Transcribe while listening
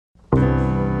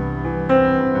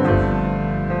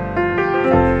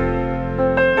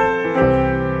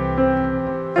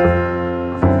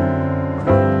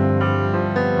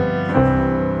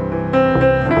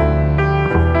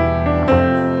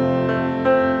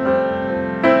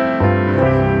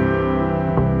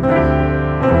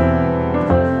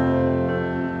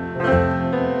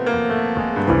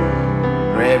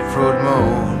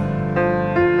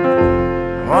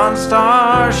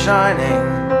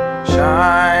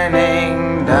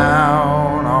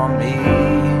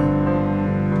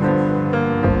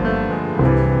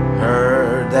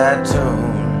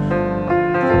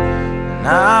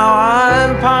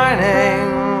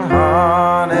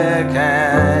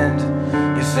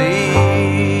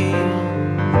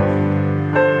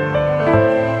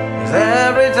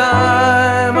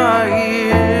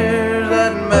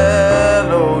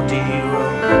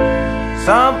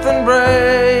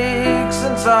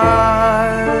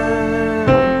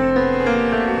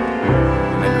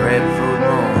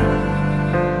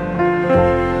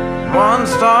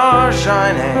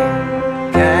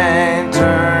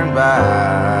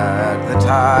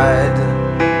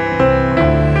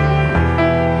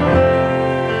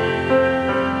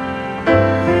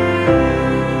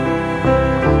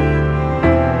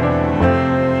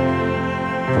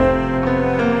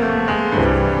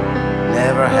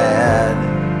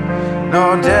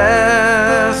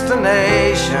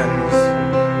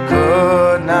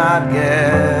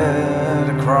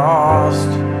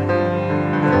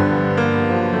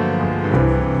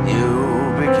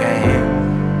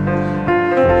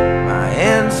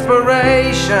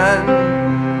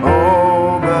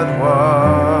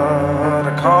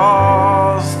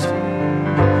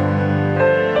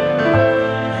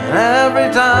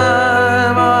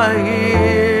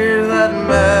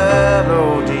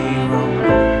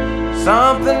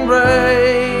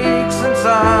wakes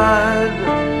inside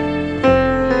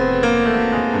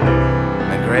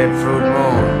the grapefruit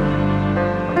moon,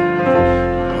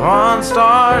 one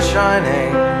star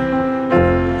shining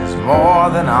is more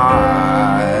than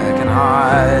I can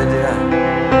hide.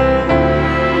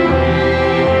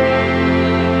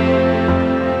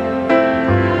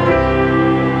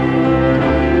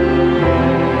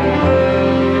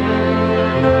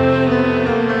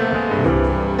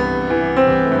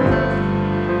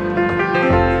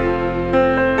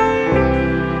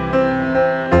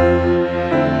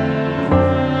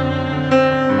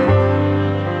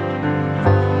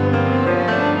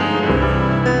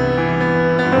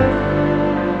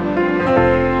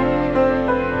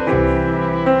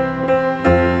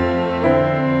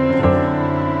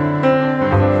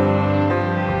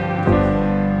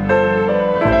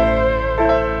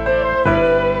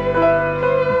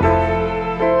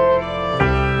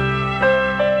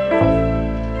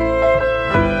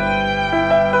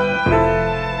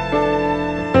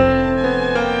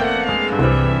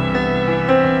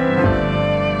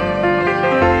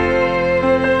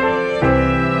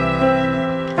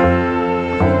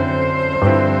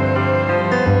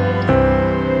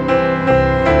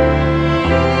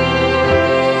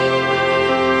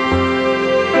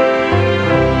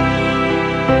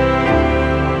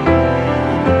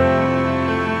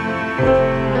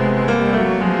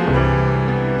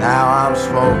 Now I'm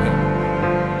smoking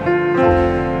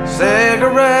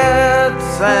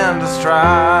cigarettes and I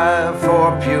strive for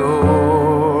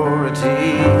purity,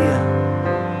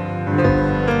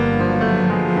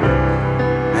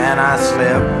 and I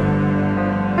slip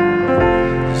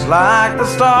just like the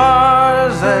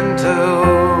stars into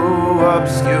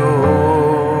obscurity.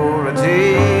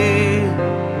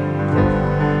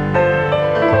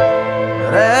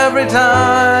 But every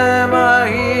time I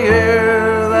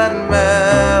hear that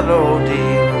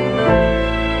melody,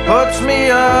 puts me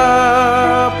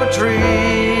up a tree.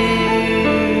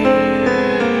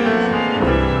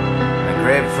 The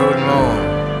grapefruit moon,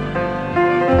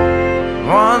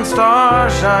 one star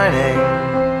shining,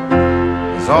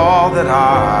 is all that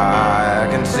I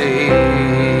can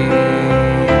see.